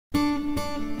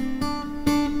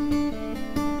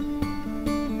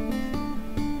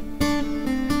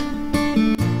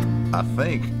I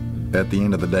think at the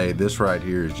end of the day, this right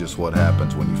here is just what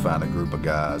happens when you find a group of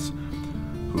guys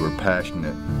who are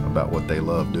passionate about what they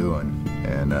love doing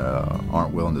and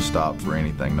aren't willing to stop for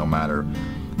anything, no matter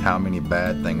how many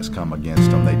bad things come against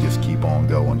them. They just keep on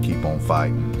going, keep on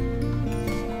fighting.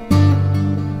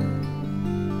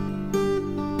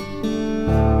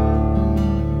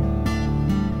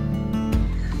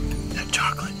 That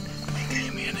chocolate they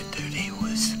gave me in it, dude, he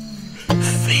was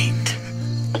feet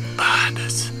behind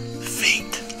us.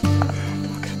 Feet.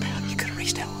 Look at that. You could have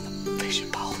reached out with a fishing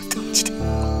pole and touched it.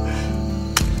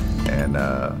 And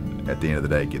at the end of the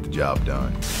day, get the job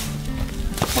done.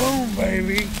 Oh,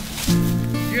 baby.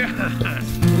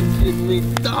 Yes. Look at me,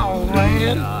 dog,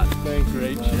 man.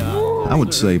 Great shot. I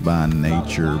would say by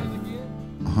nature,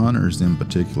 hunters in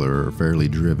particular are fairly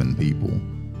driven people.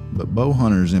 But bow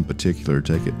hunters in particular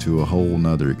take it to a whole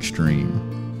nother extreme.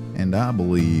 And I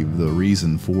believe the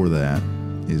reason for that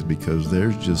is because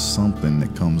there's just something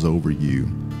that comes over you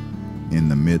in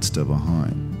the midst of a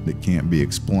hunt that can't be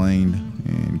explained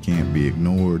and can't be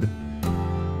ignored.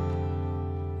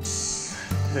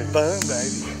 Fun,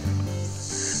 baby.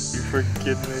 You freaking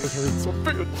kidding me? It's so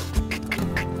good.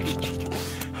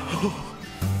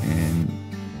 And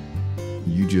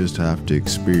you just have to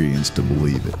experience to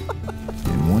believe it.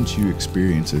 And once you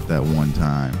experience it that one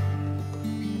time,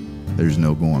 there's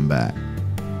no going back.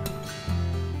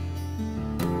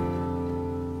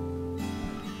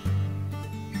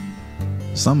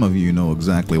 Some of you know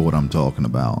exactly what I'm talking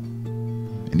about.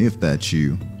 And if that's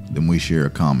you, then we share a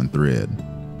common thread.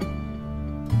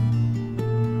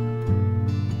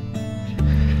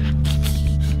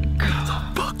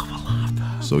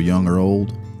 So young or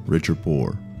old, rich or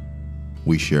poor,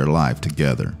 we share life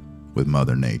together with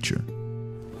Mother Nature.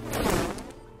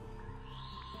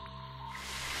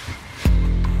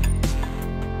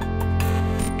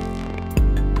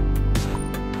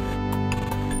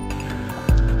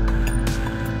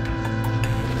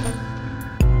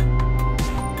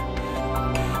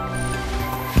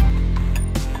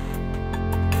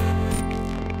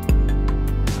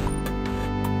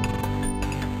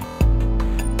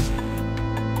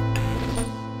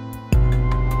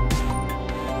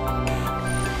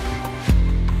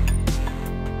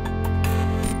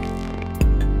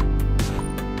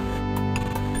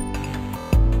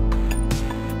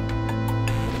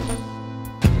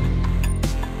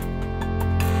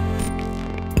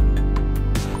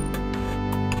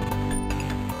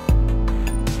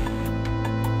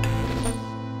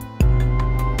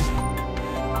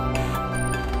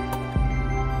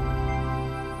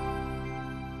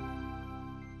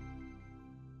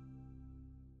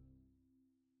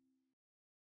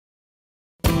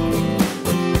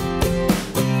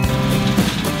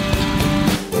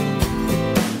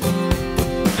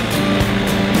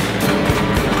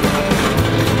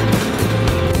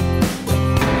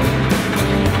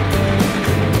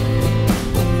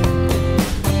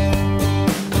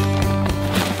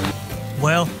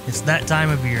 Well, it's that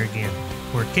time of year again.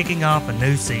 We're kicking off a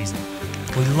new season.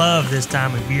 We love this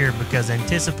time of year because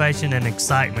anticipation and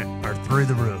excitement are through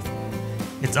the roof.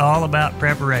 It's all about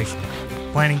preparation,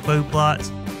 planning food plots,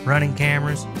 running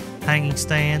cameras, hanging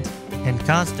stands, and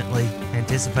constantly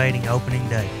anticipating opening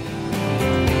day.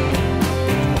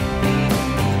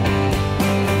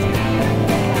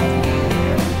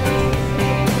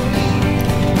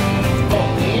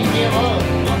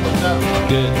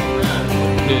 Good.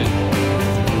 Good.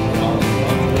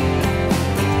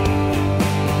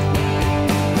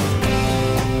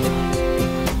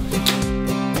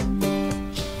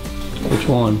 Which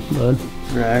one, bud?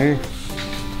 Right here.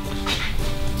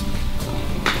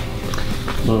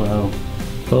 Bullet hole.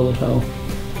 Bullet hole.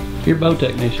 Your bow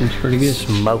technician's pretty good.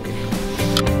 Smoking.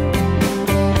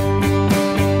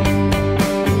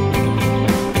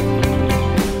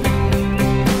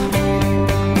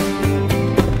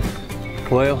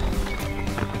 Well,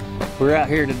 we're out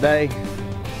here today.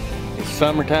 It's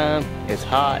summertime, it's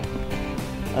hot,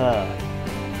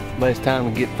 but it's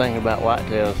time to get thinking about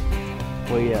whitetails.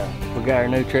 We got our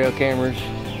new trail cameras.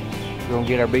 We're gonna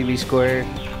get our BB square.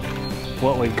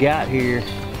 What we've got here,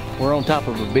 we're on top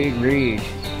of a big ridge.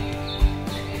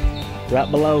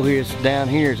 Right below here, down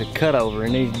here is a cutover,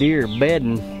 and these deer are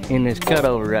bedding in this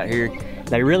cutover right here.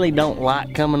 They really don't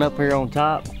like coming up here on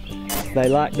top. They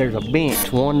like, there's a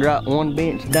bench, one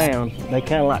bench down. They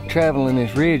kind of like traveling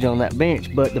this ridge on that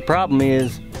bench, but the problem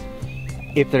is,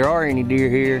 if there are any deer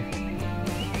here,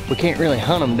 we can't really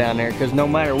hunt them down there because no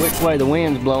matter which way the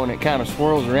wind's blowing, it kind of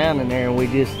swirls around in there, and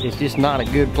it's just not a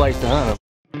good place to hunt them.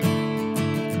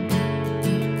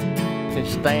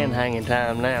 It's stand hanging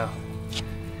time now.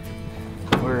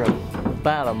 We're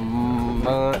about a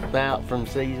month out from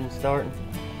season starting.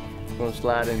 We're gonna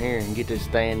slide in here and get this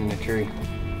stand in the tree.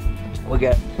 We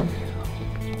got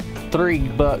 3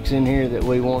 bucks in here that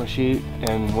we want to shoot,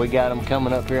 and we got them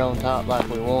coming up here on top like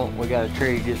we want. We got a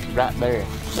tree just right there.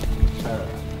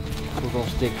 We're gonna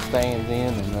stick the stands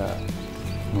in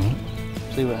and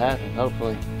see what happens.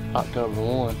 Hopefully October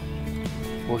 1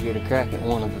 we'll get a crack at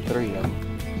one of the 3 of them.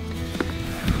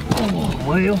 Oh,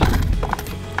 well,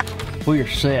 we're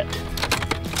set.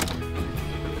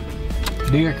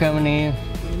 Deer coming in,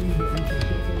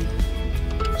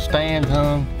 stands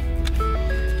hung.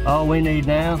 All we need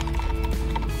now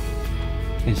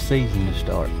is season to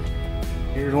start.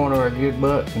 Here's one of our good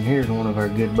bucks, and here's one of our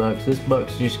good bucks. This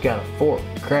buck's just got a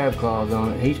forked crab claws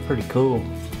on it. He's pretty cool.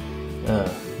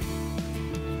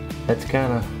 That's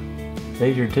kind of,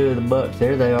 these are 2 of the bucks.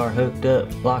 There they are, hooked up,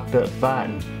 locked up,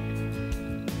 fighting.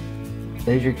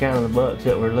 These are kind of the bucks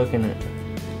that we're looking at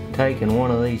taking,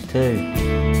 one of these 2.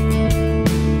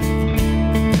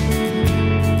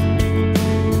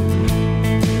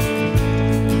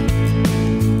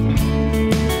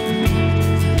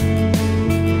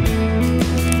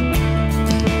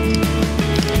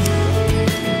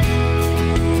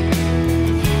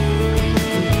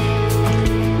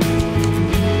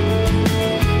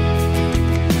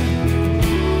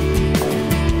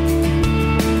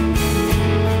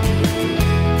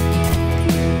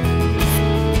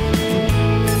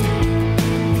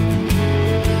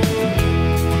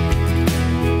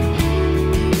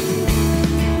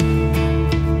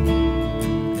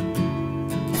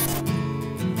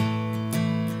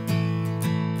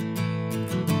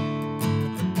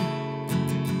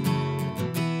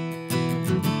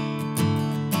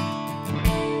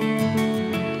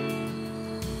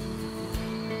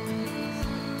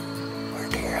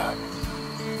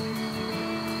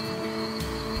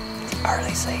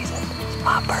 Early season. It's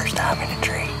my first time in a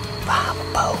tree behind a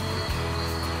bow.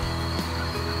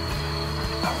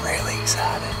 I'm really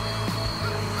excited.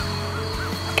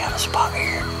 I got a spot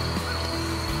here.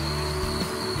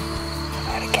 I've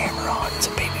had a camera on. It's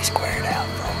a BB squared out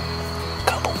for a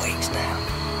couple weeks now.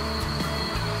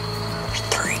 There's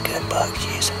 3 good bucks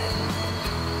using it.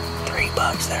 3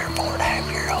 bucks that are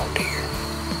 4.5-year-old deer.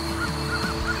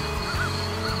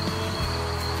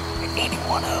 And any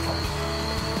one of them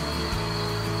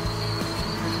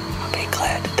be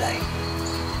glad today,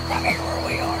 right here where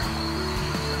we are.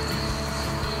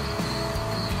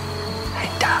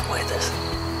 Hang tight with us.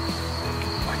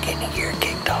 We're getting a year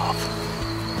kicked off.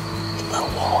 It's a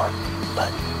little warm,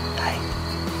 but hey,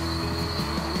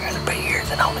 I'd rather be here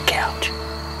than on the couch.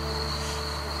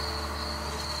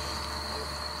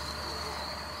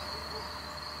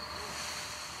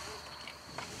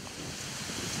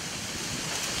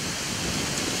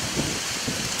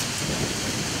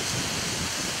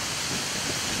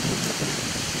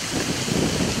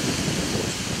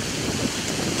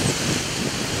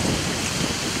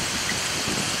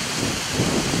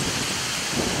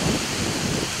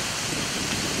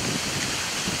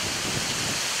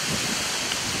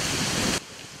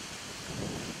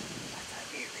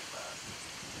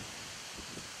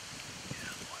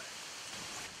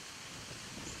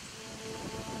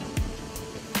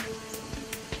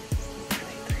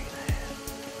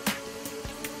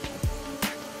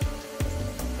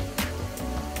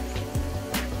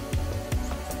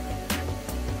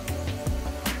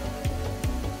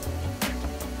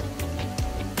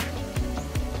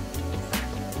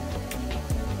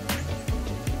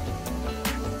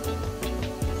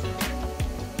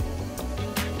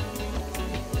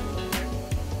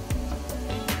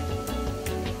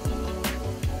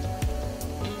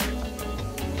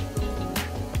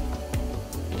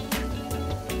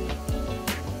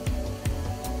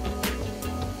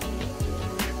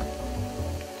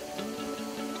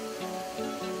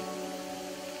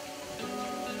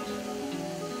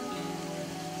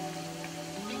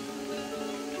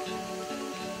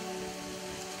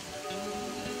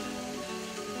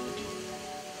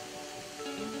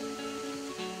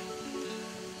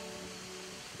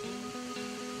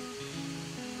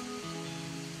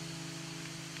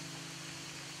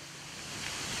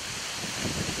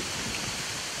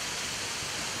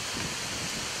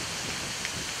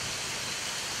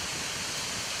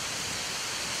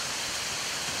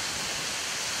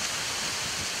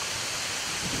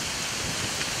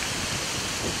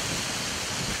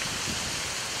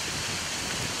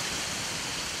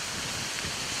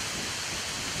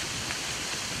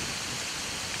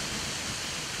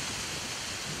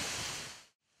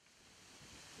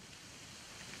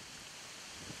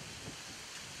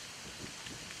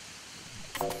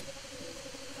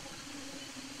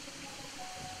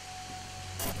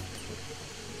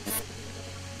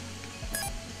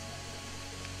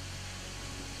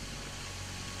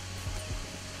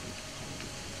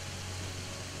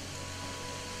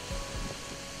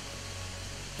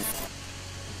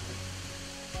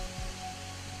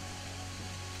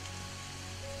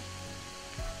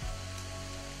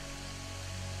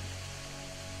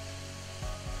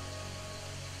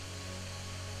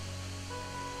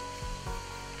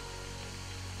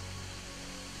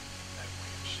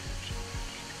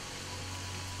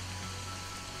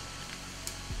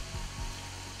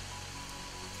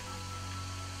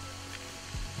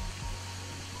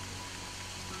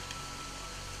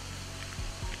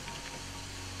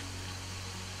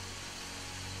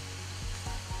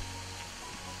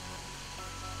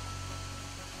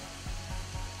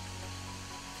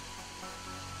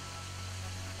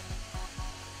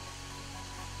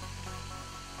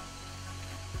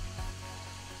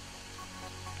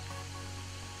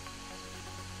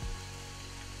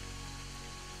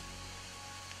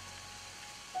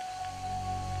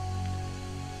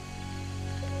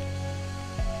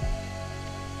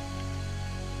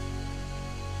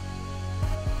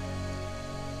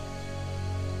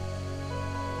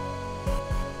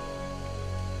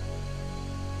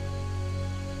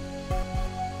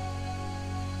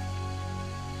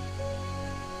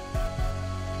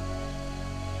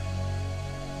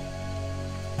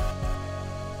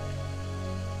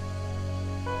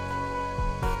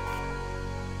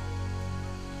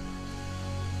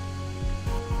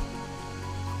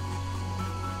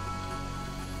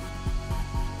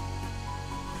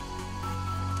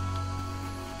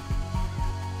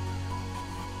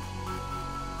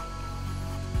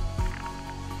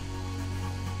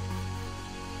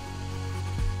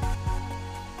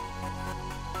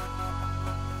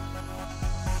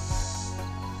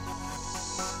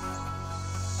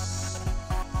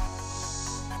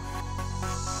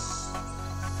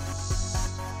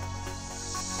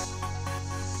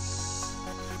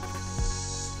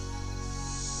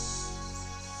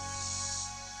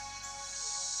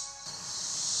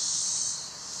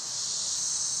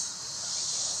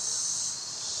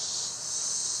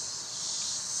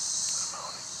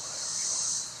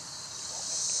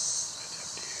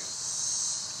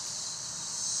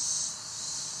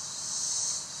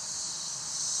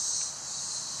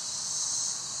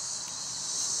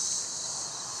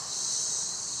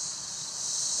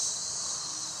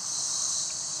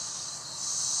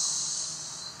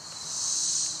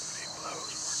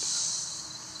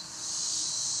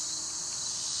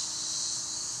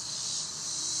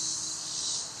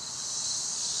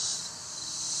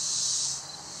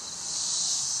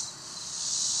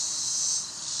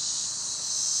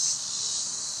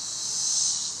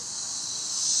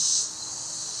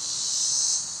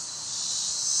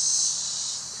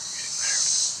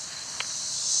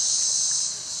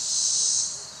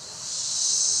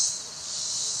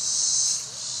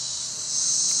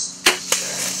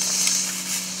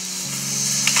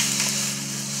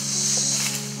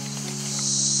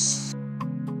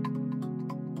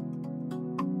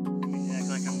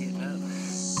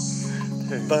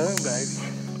 Boom, baby.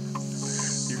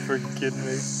 You freaking kidding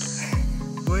me?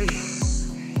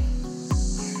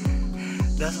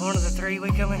 That's one of the three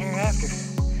we come in here after.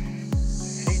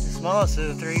 He's the smallest of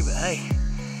the three, but hey,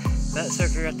 that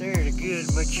sucker right there is a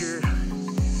good, mature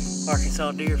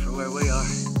Arkansas deer for where we are.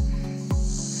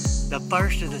 The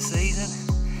first of the season.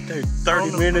 Dude,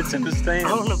 30 minutes in the stand.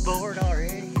 On the board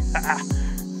already.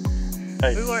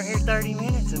 Hey. We weren't here 30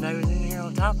 minutes and they was in here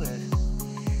on top of us.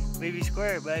 BB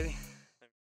square, baby.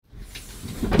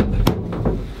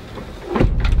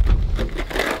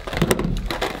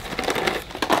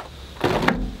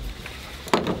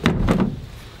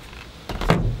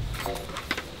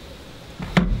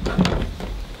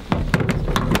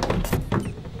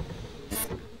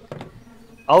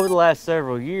 Over the last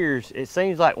several years, it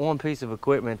seems like one piece of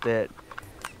equipment that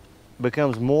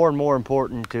becomes more and more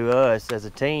important to us as a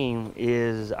team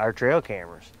is our trail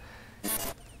cameras.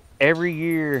 Every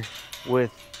year,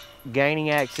 with gaining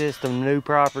access to new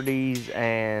properties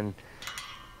and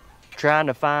trying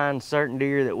to find certain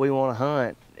deer that we want to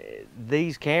hunt,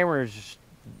 these cameras,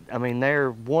 I mean,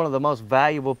 they're one of the most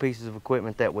valuable pieces of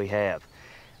equipment that we have.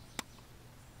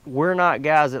 We're not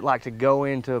guys that like to go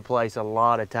into a place a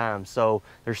lot of times, so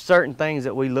there's certain things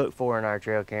that we look for in our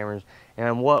trail cameras,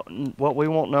 and what we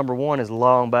want, number one, is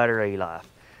long battery life.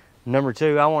 Number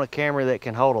two, I want a camera that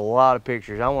can hold a lot of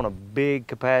pictures. I want a big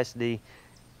capacity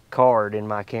card in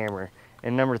my camera.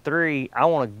 And number three, I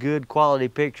want a good quality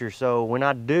picture, so when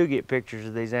I do get pictures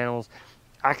of these animals,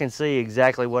 I can see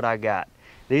exactly what I got.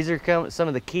 These are some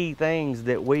of the key things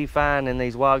that we find in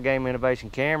these Wild Game Innovation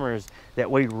cameras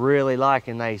that we really like,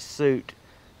 and they suit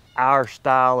our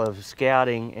style of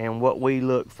scouting and what we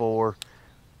look for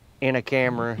in a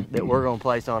camera that we're going to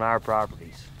place on our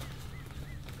properties.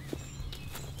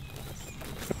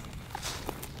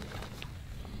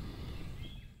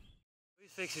 We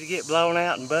was fixing to get blown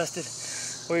out and busted.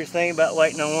 We was thinking about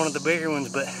waiting on one of the bigger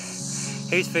ones, but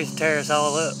he's fixing to tear us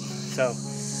all up. So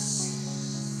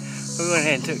we went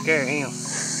ahead and took care of him.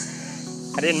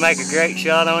 I didn't make a great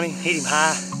shot on him. Hit him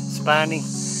high, spined him.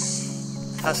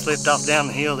 I slipped off down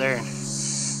the hill there and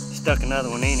stuck another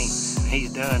one in him.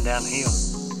 He's done down the hill.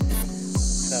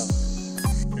 So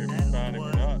If you find him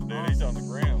or not, dude, he's on the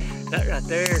ground. that right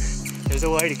there is a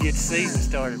way to get the season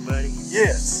started, buddy.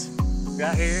 Yes.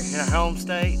 Right here in our home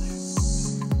state,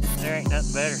 there ain't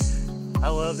nothing better. I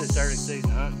love this early season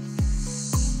hunt.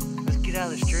 Let's get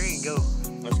out of this tree and go.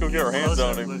 Let's go get our hands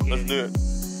on him. Let's do it.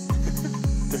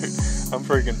 Dude, I'm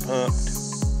freaking pumped.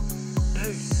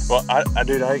 Dude. Well, I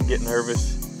didn't get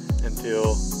nervous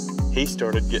until he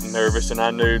started getting nervous, and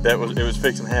I knew it was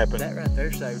fixing to happen. That right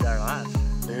there saved our lives.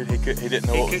 Dude, he didn't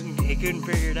know He couldn't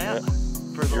figure it out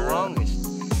for the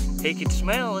longest. He could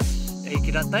smell us. I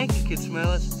think he could smell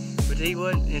us, but he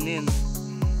wouldn't. And then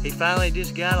he finally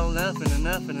just got enough, and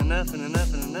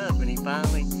he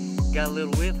finally got a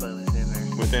little whiff of us in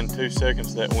there. Within 2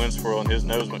 seconds, that wind swirl and his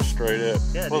nose went straight up.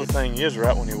 Yeah, well, the thing is,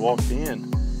 right when he walked in,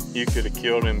 you could have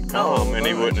killed him calm and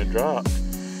he wouldn't have dropped.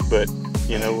 But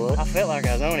you know what? I felt like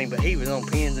I was on him, but he was on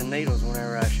pins and needles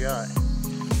whenever I shot.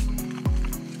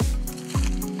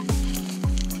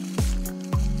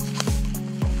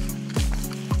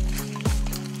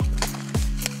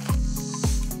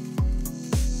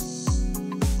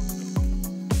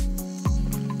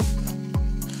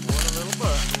 What a little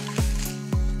buck.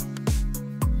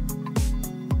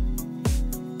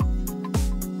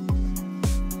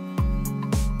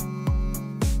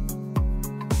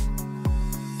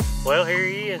 Well, here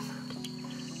he is.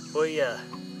 We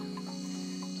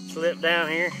slipped down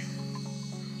here,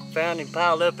 found him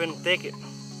piled up in the thicket,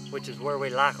 which is where we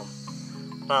like them,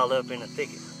 piled up in the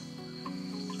thicket.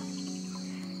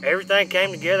 Everything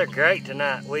came together great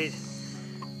tonight. We've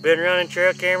been running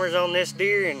trail cameras on this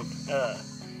deer and a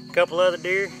couple other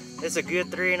deer. It's a good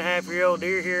 3.5-year-old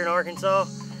deer here in Arkansas.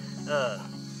 I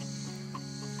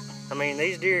mean,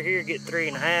 these deer here get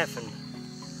 3.5 and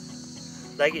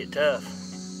they get tough.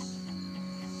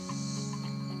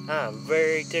 I'm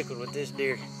very tickled with this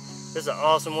deer. This is an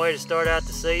awesome way to start out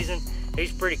the season.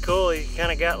 He's pretty cool. He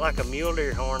kind of got like a mule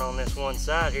deer horn on this one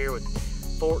side here with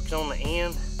forks on the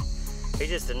end. He's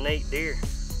just a neat deer.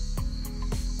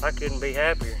 I couldn't be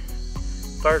happier.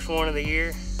 First one of the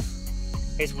year.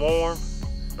 It's warm,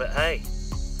 but hey,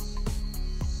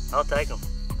 I'll take them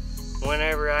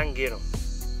whenever I can get them.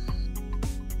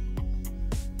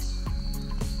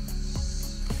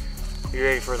 You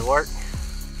ready for the work?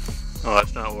 Oh,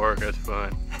 that's not work, that's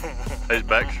fun. There's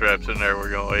back straps in there we're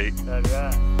gonna eat. That's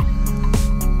right.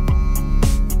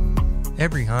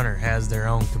 Every hunter has their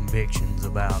own convictions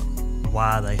about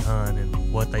why they hunt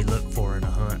and what they look for in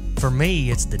a hunt. For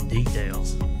me, it's the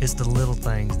details. It's the little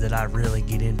things that I really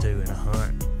get into in a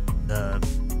hunt. The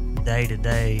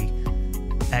day-to-day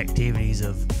activities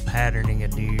of patterning a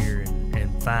deer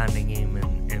and finding him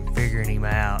and figuring him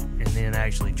out, and then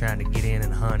actually trying to get in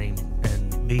and hunt him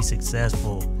and be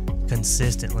successful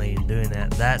consistently in doing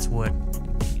that. That's what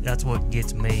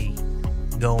gets me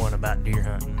going about deer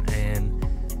hunting.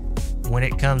 And when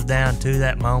it comes down to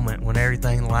that moment, when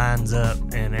everything lines up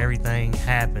and everything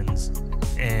happens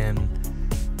and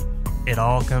it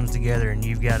all comes together and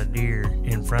you've got a deer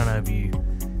in front of you,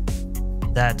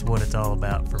 that's what it's all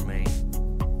about for me.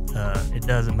 It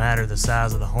doesn't matter the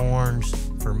size of the horns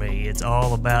for me. It's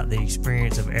all about the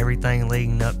experience of everything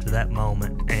leading up to that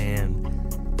moment and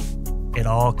it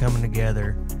all coming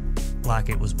together like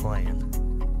it was planned.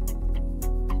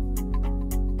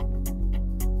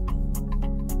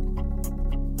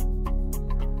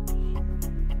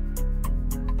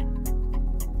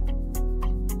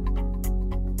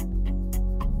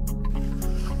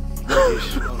 You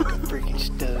smoked a freaking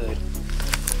stud.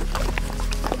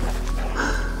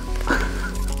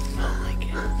 Oh my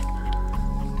God.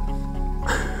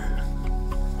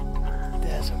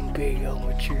 That's a big old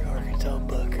mature Arkansas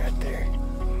buck right there.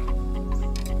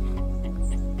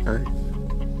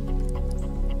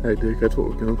 Hey Dick, that's what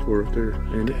we're going for right there,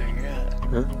 ain't it? Dang right.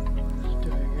 Huh?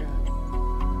 Dang right.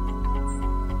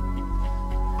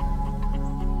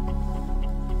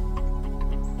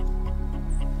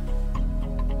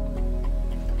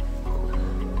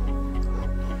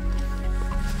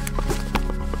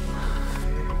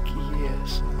 Heck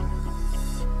yes.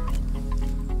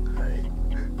 Hey,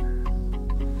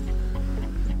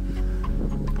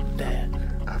 That.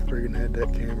 I friggin' had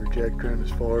that camera jacked around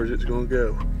as far as it's gonna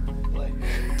go. What?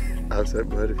 I said,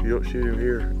 bud, if you don't shoot him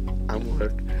here, I'm gonna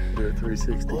have to do a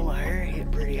 360. Well, my hair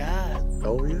hit pretty high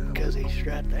Oh yeah. because he's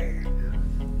right there.